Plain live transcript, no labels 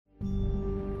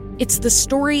It's the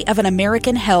story of an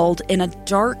American held in a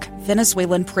dark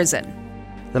Venezuelan prison.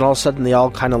 Then all of a sudden they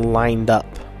all kind of lined up.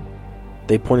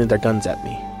 They pointed their guns at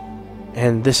me.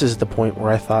 And this is the point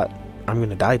where I thought, I'm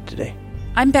going to die today.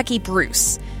 I'm Becky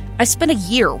Bruce. I spent a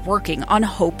year working on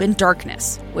Hope in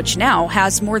Darkness, which now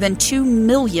has more than 2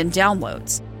 million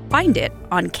downloads. Find it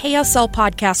on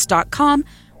kslpodcast.com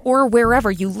or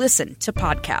wherever you listen to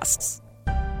podcasts.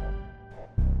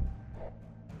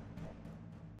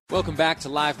 Welcome back to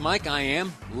Live Mike. I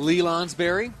am Lee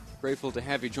Lonsberry. Grateful to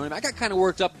have you join me. I got kind of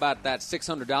worked up about that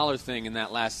 $600 thing in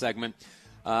that last segment.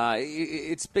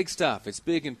 It's big stuff. It's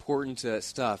big, important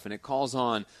stuff, and it calls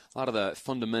on a lot of the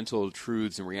fundamental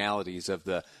truths and realities of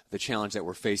the challenge that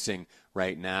we're facing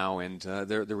right now, and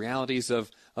the realities of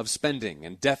spending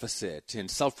and deficit and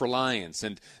self-reliance.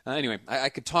 And anyway, I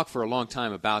could talk for a long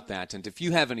time about that, and if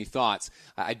you have any thoughts,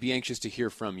 I'd be anxious to hear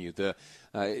from you. The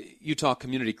Utah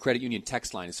Community Credit Union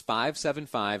text line is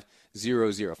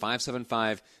 57500,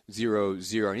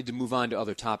 57500. I need to move on to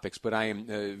other topics, but I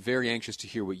am very anxious to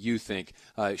hear what you think.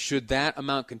 Should that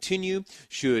amount continue?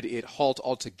 Should it halt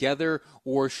altogether?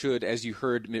 Or should, as you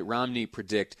heard Mitt Romney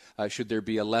predict, should there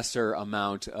be a lesser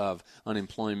amount of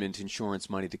unemployment insurance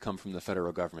money to come from the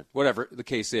federal government? Whatever the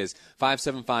case is,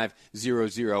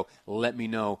 57500. Let me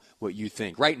know what you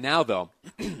think. Right now, though,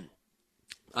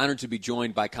 honored to be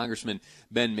joined by Congressman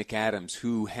Ben McAdams,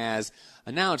 who has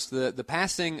announced the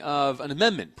passing of an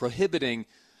amendment prohibiting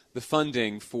the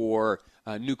funding for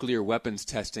nuclear weapons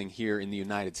testing here in the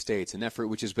United States, an effort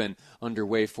which has been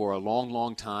underway for a long,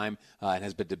 long time and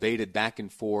has been debated back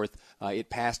and forth. It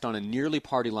passed on a nearly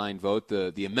party line vote,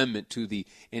 the amendment to the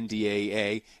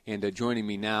NDAA, and joining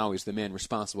me now is the man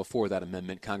responsible for that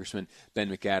amendment, Congressman Ben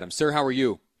McAdams. Sir, how are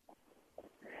you?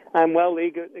 I'm well,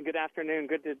 Lee. Good afternoon.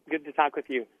 Good to talk with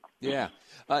you. Yeah.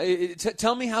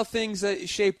 Tell me how things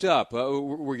shaped up.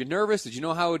 Were you nervous? Did you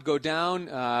know how it would go down?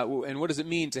 And what does it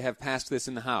mean to have passed this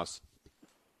in the House?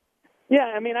 Yeah,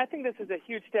 I mean, I think this is a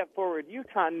huge step forward.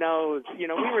 Utah knows, we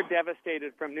were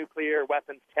devastated from nuclear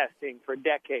weapons testing for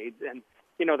decades. And,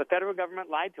 the federal government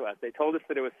lied to us. They told us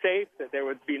that it was safe, that there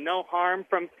would be no harm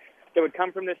that would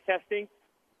come from this testing.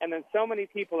 And then so many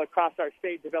people across our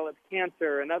state developed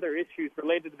cancer and other issues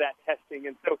related to that testing.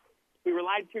 And so we were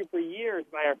lied to for years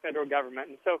by our federal government.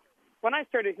 And so when I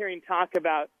started hearing talk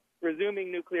about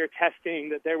resuming nuclear testing,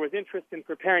 that there was interest in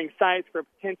preparing sites for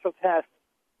potential tests,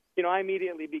 I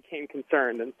immediately became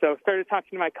concerned. And so started talking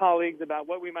to my colleagues about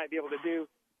what we might be able to do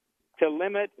to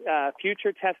limit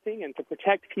future testing and to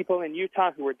protect people in Utah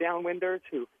who were downwinders,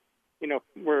 who,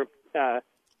 were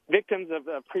victims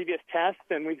of previous tests,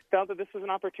 and we felt that this was an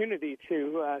opportunity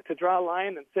to draw a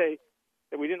line and say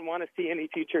that we didn't want to see any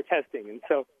future testing. And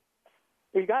so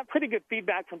we got pretty good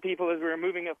feedback from people as we were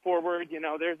moving it forward.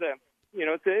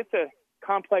 It's a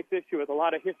complex issue with a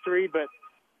lot of history, but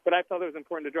I felt it was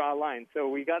important to draw a line. So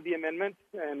we got the amendment,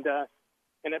 and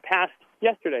it passed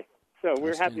yesterday. So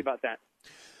we're happy about that.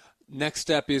 Next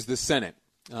step is the Senate.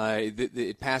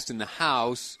 It passed in the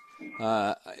House.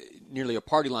 Nearly a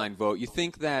party line vote. You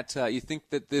think that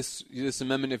this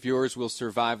amendment of yours will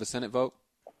survive the Senate vote?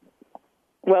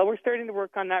 Well, we're starting to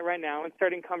work on that right now and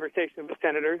starting conversations with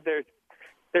senators. There's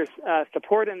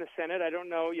support in the Senate. I don't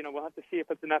know. We'll have to see if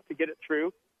it's enough to get it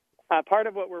through. Part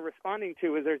of what we're responding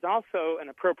to is there's also an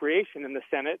appropriation in the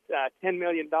Senate, $10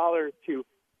 million to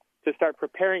start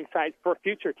preparing sites for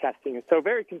future testing. And so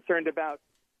very concerned about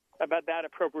that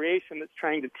appropriation that's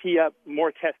trying to tee up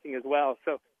more testing as well.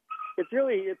 So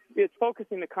it's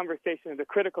focusing the conversation at a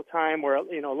critical time where,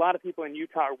 a lot of people in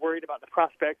Utah are worried about the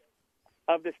prospect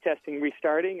of this testing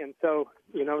restarting. And so,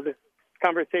 the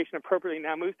conversation appropriately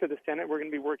now moves to the Senate. We're going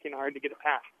to be working hard to get it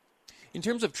passed. In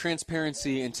terms of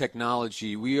transparency and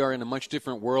technology, we are in a much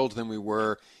different world than we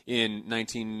were in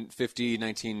 1950,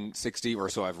 1960, or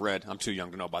so I've read. I'm too young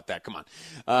to know about that. Come on.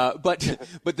 But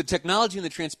the technology and the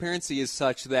transparency is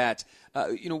such that,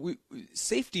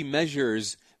 safety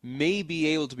measures may be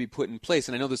able to be put in place.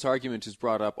 And I know this argument is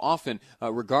brought up often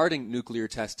regarding nuclear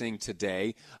testing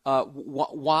today.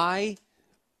 Why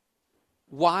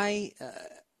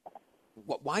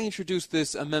introduce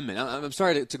this amendment? I'm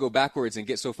sorry to go backwards and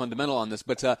get so fundamental on this,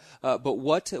 but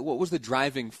what was the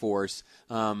driving force?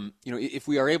 If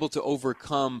we are able to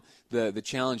overcome the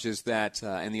challenges that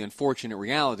and the unfortunate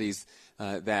realities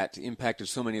that impacted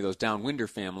so many of those downwinder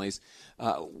families,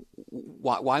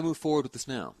 why move forward with this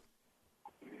now?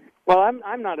 Well,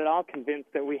 I'm not at all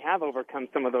convinced that we have overcome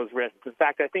some of those risks. In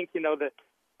fact, I think the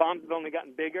bombs have only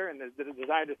gotten bigger, and the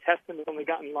desire to test them has only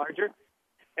gotten larger.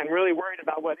 And really worried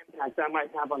about what impact that might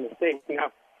have on the state.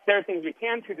 There are things we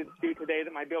can do today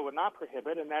that my bill would not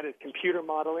prohibit, and that is computer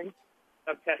modeling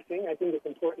of testing. I think it's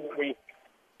important that we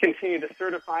continue to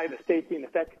certify the safety and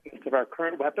effectiveness of our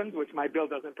current weapons, which my bill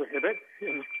doesn't prohibit.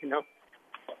 And,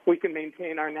 we can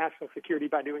maintain our national security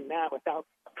by doing that without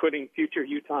putting future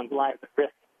Utahns' lives at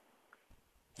risk.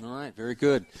 All right, very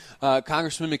good.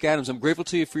 Congressman McAdams, I'm grateful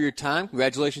to you for your time.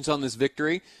 Congratulations on this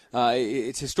victory.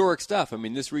 It's historic stuff. I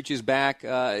mean, this reaches back,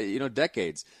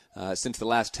 decades since the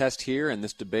last test here, and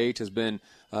this debate has been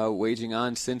waging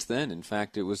on since then. In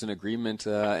fact, it was an agreement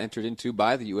entered into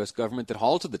by the U.S. government that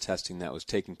halted the testing that was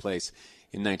taking place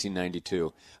in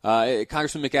 1992.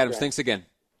 Congressman McAdams, thanks again.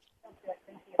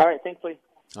 All right, thanks, Lee.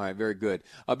 All right, very good.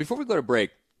 Before we go to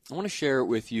break, I want to share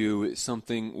with you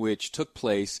something which took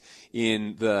place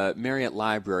in the Marriott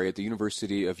Library at the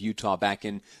University of Utah back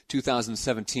in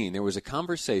 2017. There was a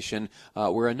conversation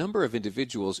where a number of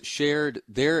individuals shared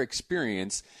their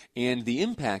experience and the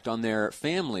impact on their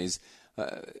families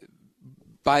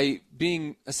by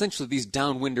being essentially these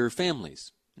downwinder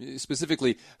families.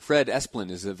 Specifically, Fred Esplin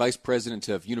is the Vice President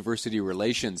of University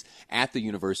Relations at the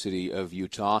University of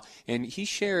Utah, and he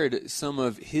shared some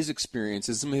of his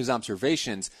experiences, some of his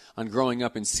observations on growing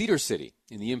up in Cedar City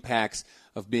and the impacts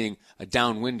of being a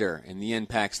downwinder and the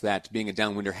impacts that being a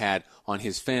downwinder had on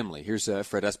his family. Here's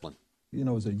Fred Esplin.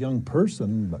 As a young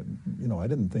person, I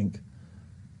didn't think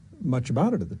much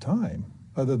about it at the time.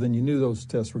 Other than you knew those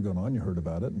tests were going on, you heard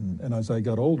about it. And as I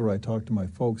got older, I talked to my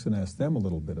folks and asked them a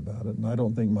little bit about it. And I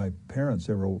don't think my parents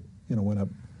ever, went up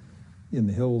in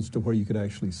the hills to where you could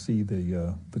actually see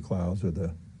the clouds or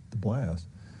the blast.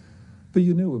 But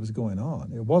you knew it was going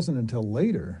on. It wasn't until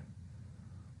later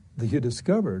that you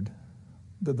discovered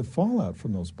that the fallout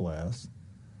from those blasts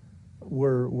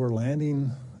were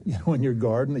landing, in your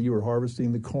garden, that you were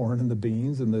harvesting the corn and the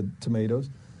beans and the tomatoes,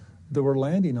 that were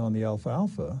landing on the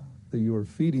alfalfa, that you were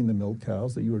feeding the milk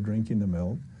cows, that you were drinking the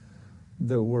milk,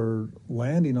 that were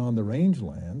landing on the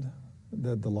rangeland,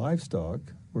 that the livestock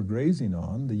were grazing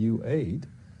on, that you ate.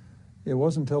 It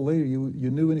wasn't until later you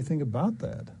knew anything about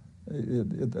that.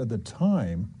 At the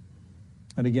time,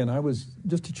 and again, I was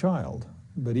just a child,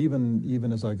 but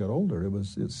even as I got older,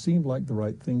 it seemed like the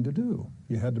right thing to do.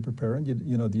 You had to prepare, and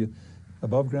the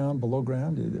above ground, below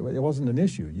ground, it wasn't an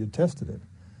issue. You tested it.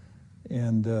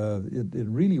 And it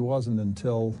really wasn't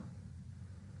until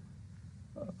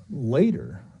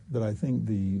later that I think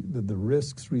the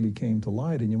risks really came to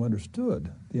light and you understood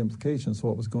the implications of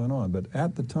what was going on. But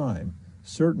at the time,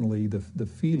 certainly the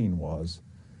feeling was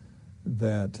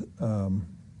that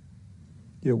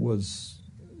it was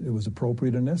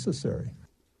appropriate and necessary.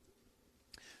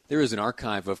 There is an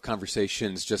archive of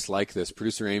conversations just like this.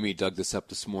 Producer Amy dug this up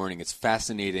this morning. It's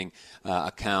fascinating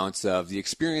accounts of the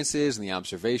experiences and the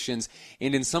observations,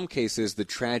 and in some cases, the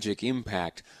tragic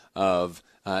impact of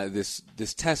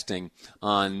this testing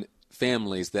on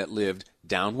families that lived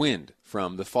downwind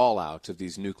from the fallout of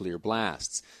these nuclear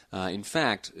blasts. In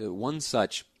fact, one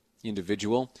such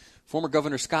individual, former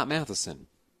Governor Scott Matheson.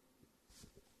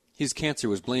 His cancer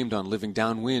was blamed on living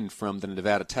downwind from the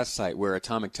Nevada test site where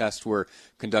atomic tests were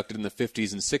conducted in the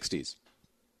 50s and 60s.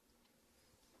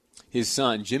 His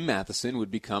son, Jim Matheson,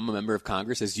 would become a member of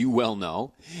Congress, as you well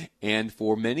know, and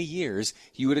for many years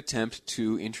he would attempt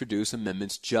to introduce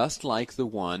amendments just like the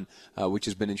one which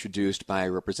has been introduced by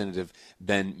Representative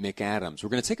Ben McAdams. We're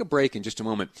going to take a break in just a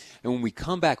moment, and when we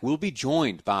come back, we'll be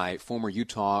joined by former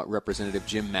Utah Representative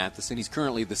Jim Matheson. He's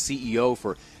currently the CEO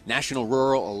for National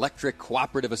Rural Electric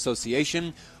Cooperative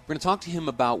Association. We're going to talk to him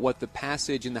about what the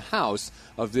passage in the House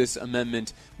of this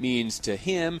amendment means to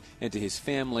him and to his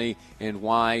family, and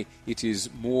why it is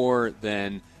more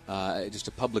than just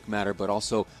a public matter, but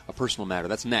also a personal matter.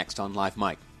 That's next on Live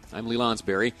Mike. I'm Lee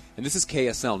Lonsberry, and this is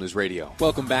KSL News Radio.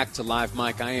 Welcome back to Live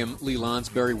Mike. I am Lee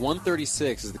Lonsberry.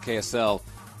 1:36 is the KSL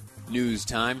News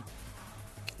time.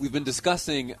 We've been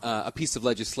discussing a piece of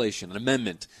legislation, an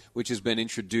amendment, which has been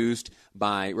introduced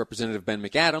by Representative Ben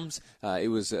McAdams. It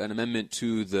was an amendment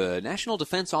to the National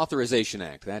Defense Authorization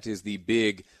Act. That is the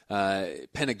big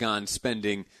Pentagon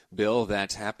spending bill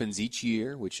that happens each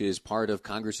year, which is part of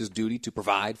Congress's duty to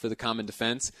provide for the common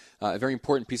defense. A very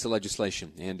important piece of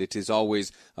legislation, and it is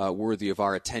always worthy of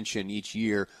our attention each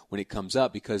year when it comes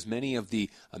up, because many of the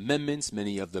amendments,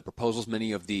 many of the proposals,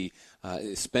 many of the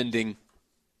spending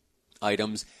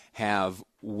items have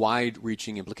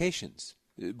wide-reaching implications,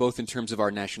 both in terms of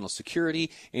our national security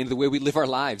and the way we live our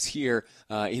lives here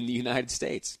in the United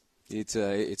States. It's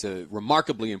a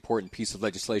remarkably important piece of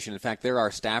legislation. In fact, there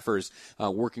are staffers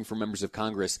working for members of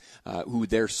Congress who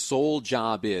their sole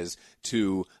job is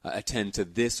to attend to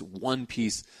this one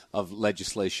piece of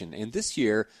legislation. And this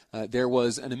year, there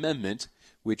was an amendment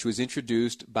which was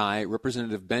introduced by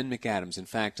Representative Ben McAdams. In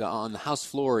fact, on the House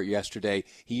floor yesterday,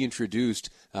 he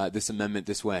introduced this amendment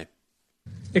this way.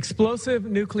 Explosive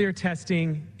nuclear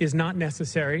testing is not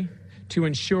necessary to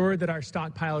ensure that our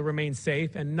stockpile remains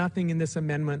safe, and nothing in this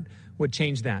amendment would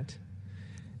change that.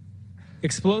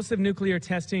 Explosive nuclear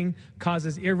testing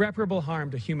causes irreparable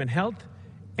harm to human health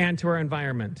and to our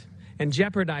environment, and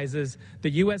jeopardizes the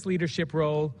U.S. leadership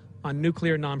role on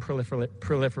nuclear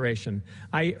non-proliferation.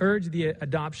 I urge the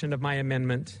adoption of my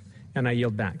amendment, and I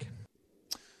yield back.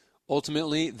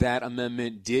 Ultimately, that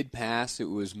amendment did pass. It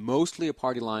was mostly a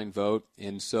party line vote,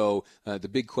 and so the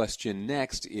big question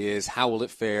next is how will it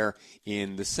fare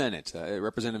in the Senate?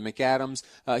 Representative McAdams,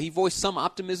 he voiced some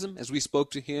optimism as we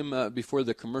spoke to him before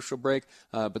the commercial break,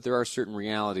 but there are certain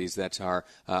realities that are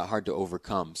hard to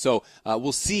overcome. So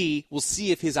we'll see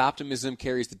if his optimism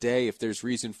carries the day, if there's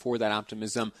reason for that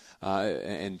optimism,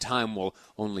 and time will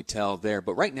only tell there.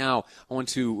 But right now, I want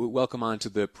to welcome onto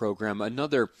the program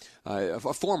another, a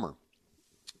former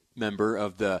member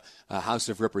of the House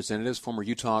of Representatives, former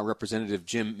Utah Representative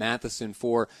Jim Matheson.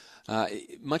 For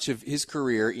much of his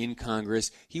career in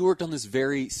Congress, he worked on this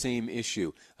very same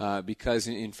issue because,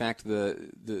 in fact,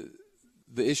 the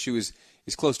issue is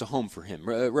close to home for him.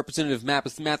 Representative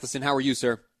Matheson, how are you,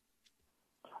 sir?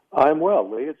 I'm well,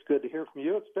 Lee. It's good to hear from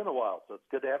you. It's been a while, so it's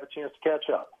good to have a chance to catch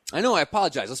up. I know. I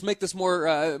apologize. Let's make this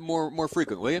more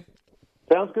frequent, will you?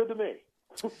 Sounds good to me.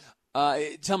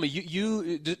 Tell me,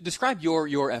 you describe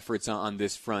your efforts on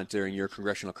this front during your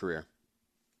congressional career.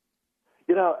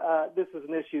 You know, this is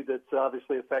an issue that's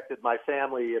obviously affected my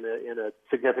family in a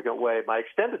significant way, my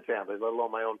extended family, let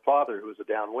alone my own father, who was a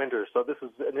downwinder. So this is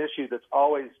an issue that's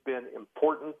always been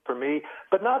important for me,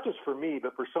 but not just for me,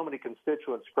 but for so many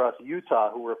constituents across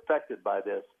Utah who were affected by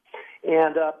this.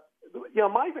 And,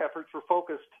 my efforts were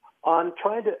focused on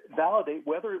trying to validate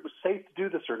whether it was safe to do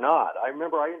this or not. I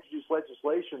remember I introduced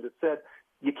legislation that said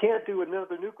you can't do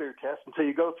another nuclear test until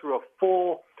you go through a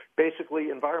full,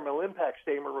 basically, environmental impact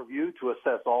statement review to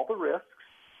assess all the risks,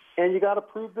 and you got to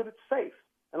prove that it's safe.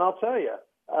 And I'll tell you,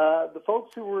 the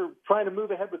folks who were trying to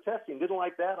move ahead with testing didn't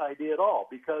like that idea at all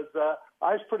because I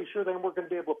was pretty sure they weren't going to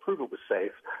be able to prove it was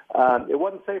safe. It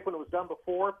wasn't safe when it was done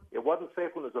before. It wasn't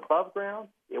safe when it was above ground.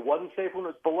 It wasn't safe when it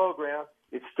was below ground.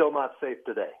 It's still not safe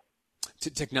today.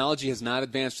 Technology has not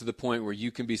advanced to the point where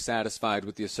you can be satisfied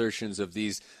with the assertions of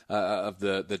these of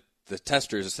the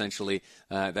testers, essentially,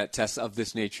 that tests of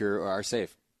this nature are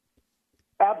safe.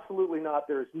 Absolutely not.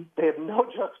 They have no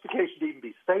justification to even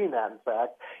be saying that, in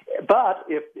fact. But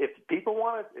if people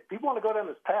want to go down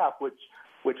this path,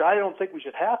 which I don't think we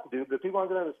should have to do, but if people want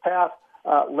to go down this path,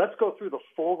 let's go through the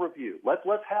full review.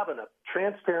 Let's have a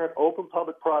transparent, open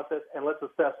public process, and let's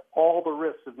assess all the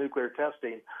risks of nuclear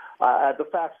testing. The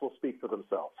facts will speak for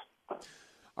themselves.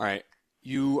 All right.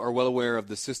 You are well aware of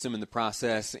the system and the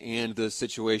process and the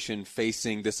situation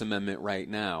facing this amendment right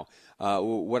now.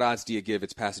 What odds do you give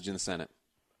its passage in the Senate?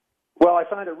 Well, I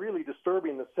find it really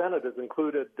disturbing the Senate has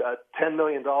included $10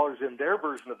 million in their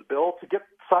version of the bill to get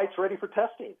sites ready for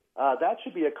testing. That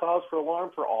should be a cause for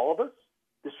alarm for all of us.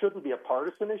 This shouldn't be a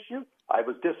partisan issue. I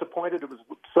was disappointed it was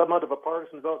somewhat of a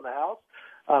partisan vote in the House.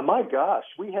 My gosh,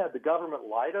 we had the government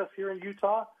lie to us here in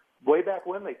Utah way back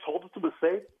when. They told us it was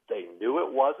safe. They knew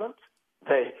it wasn't.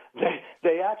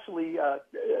 They actually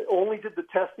only did the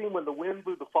testing when the wind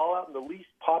blew the fallout in the least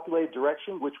populated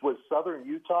direction, which was southern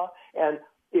Utah. And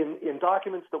in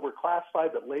documents that were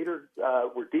classified that later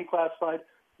were declassified,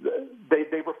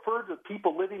 they referred to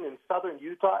people living in southern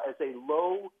Utah as a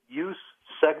low-use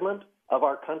segment of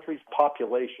our country's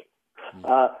population.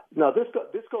 Now, this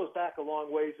goes back a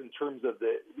long ways in terms of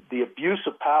the abuse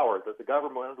of power that the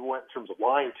government underwent in terms of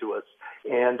lying to us.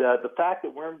 And the fact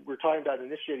that we're talking about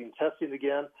initiating testing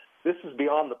again, this is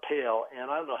beyond the pale,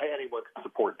 and I don't know how anyone can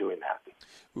support doing that.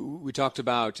 We talked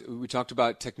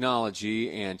about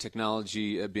technology and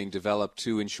technology being developed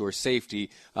to ensure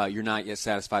safety. You're not yet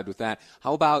satisfied with that.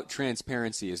 How about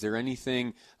transparency? Is there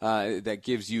anything that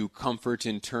gives you comfort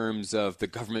in terms of the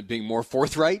government being more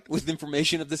forthright with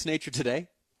information of this nature today?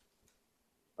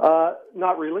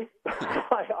 Not really.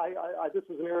 This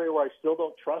is an area where I still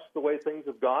don't trust the way things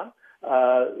have gone.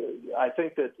 I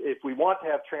think that if we want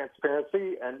to have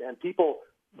transparency and people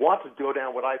want to go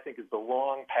down what I think is the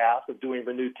wrong path of doing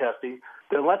the new testing,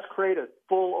 then let's create a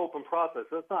full open process.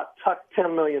 Let's not tuck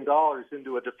 $10 million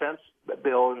into a defense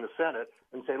bill in the Senate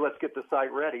and say, let's get the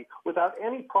site ready without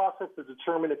any process to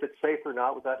determine if it's safe or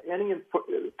not, without any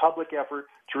public effort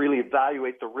to really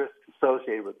evaluate the risks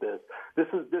associated with this. This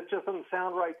just doesn't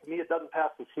sound right to me. It doesn't pass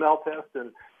the smell test,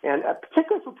 and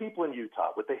particularly for people in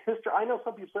Utah with the history. I know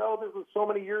some people say, oh, this was so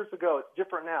many years ago. It's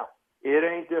different now. It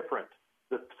ain't different.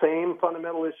 The same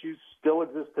fundamental issues still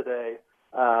exist today,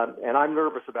 and I'm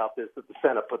nervous about this, that the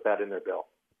Senate put that in their bill.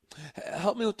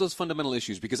 Help me with those fundamental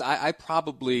issues, because I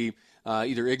probably,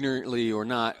 either ignorantly or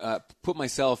not, put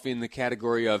myself in the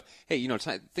category of, hey,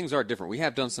 things are different. We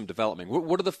have done some development.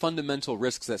 What are the fundamental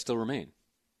risks that still remain?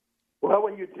 Well,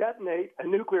 when you detonate a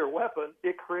nuclear weapon,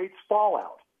 it creates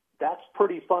fallout. That's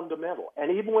pretty fundamental.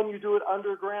 And even when you do it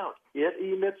underground, it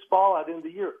emits fallout in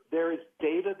the air. There is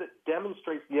data that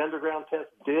demonstrates the underground test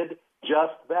did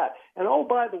just that. And oh,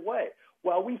 by the way,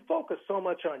 while we focus so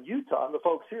much on Utah and the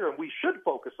folks here, and we should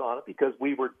focus on it because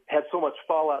we had so much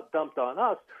fallout dumped on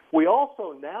us, we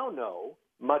also now know,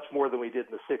 much more than we did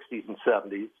in the 60s and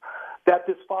 70s, that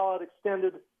this fallout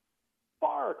extended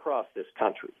far across this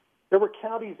country. There were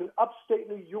counties in upstate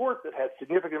New York that had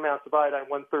significant amounts of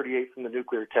iodine-138 from the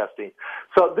nuclear testing.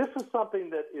 So this is something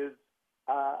that is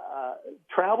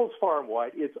travels far and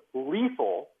wide. It's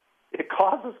lethal. It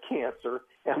causes cancer.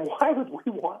 And why would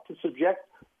we want to subject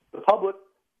the public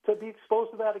to be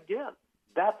exposed to that again?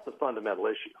 That's the fundamental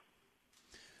issue.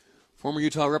 Former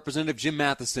Utah Representative Jim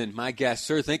Matheson, my guest.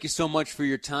 Sir, thank you so much for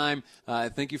your time.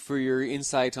 Thank you for your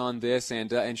insight on this.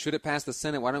 And should it pass the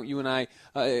Senate, why don't you and I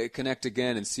connect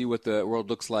again and see what the world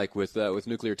looks like with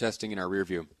nuclear testing in our rear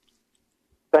view?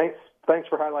 Thanks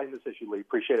for highlighting this issue, Lee.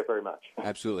 Appreciate it very much.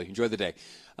 Absolutely. Enjoy the day.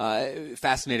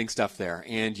 Fascinating stuff there.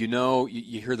 And you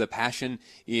hear the passion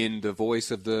in the voice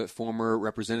of the former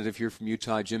representative here from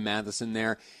Utah, Jim Matheson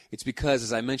there. It's because,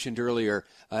 as I mentioned earlier,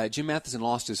 Jim Matheson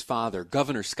lost his father,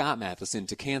 Governor Scott Matheson,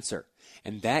 to cancer.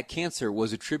 And that cancer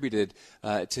was attributed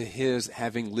to his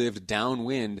having lived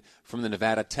downwind from the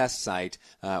Nevada test site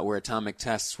where atomic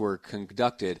tests were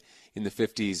conducted in the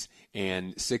 50s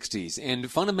and 60s.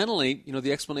 And fundamentally,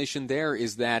 the explanation there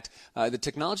is that the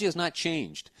technology has not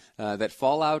changed, that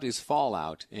fallout is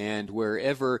fallout, and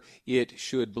wherever it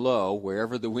should blow,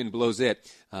 wherever the wind blows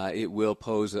it will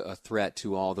pose a threat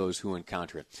to all those who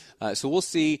encounter it. So we'll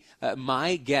see.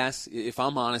 My guess, if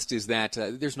I'm honest, is that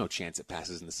there's no chance it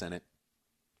passes in the Senate.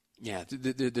 Yeah,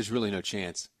 there's really no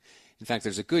chance. In fact,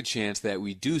 there's a good chance that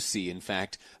we do see, in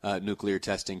fact, nuclear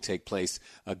testing take place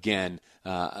again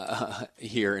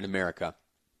here in America.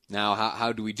 Now,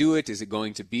 how do we do it? Is it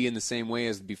going to be in the same way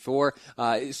as before?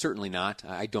 Certainly not.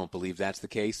 I don't believe that's the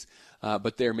case.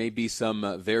 But there may be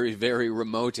some very, very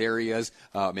remote areas.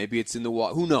 Maybe it's in the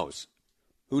water. Who knows?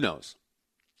 Who knows?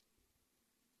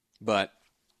 But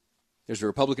there's a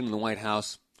Republican in the White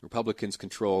House. Republicans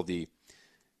control the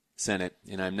Senate,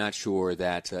 and I'm not sure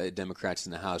that Democrats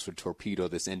in the House would torpedo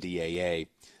this NDAA,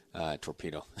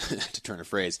 to turn a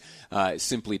phrase,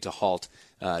 simply to halt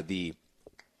the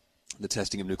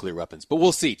testing of nuclear weapons. But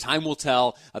we'll see. Time will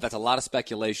tell. That's a lot of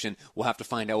speculation. We'll have to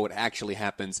find out what actually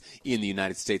happens in the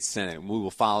United States Senate, and we will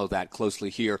follow that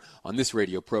closely here on this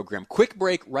radio program. Quick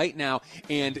break right now,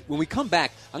 and when we come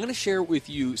back, I'm going to share with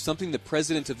you something the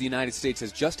President of the United States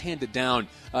has just handed down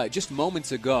just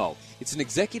moments ago. It's an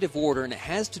executive order, and it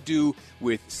has to do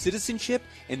with citizenship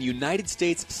and the United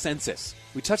States Census.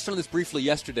 We touched on this briefly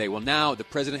yesterday. Well, now the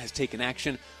President has taken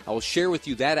action. I will share with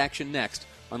you that action next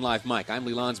on Live Mike. I'm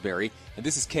Lee Lonsberry, and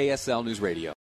this is KSL News Radio.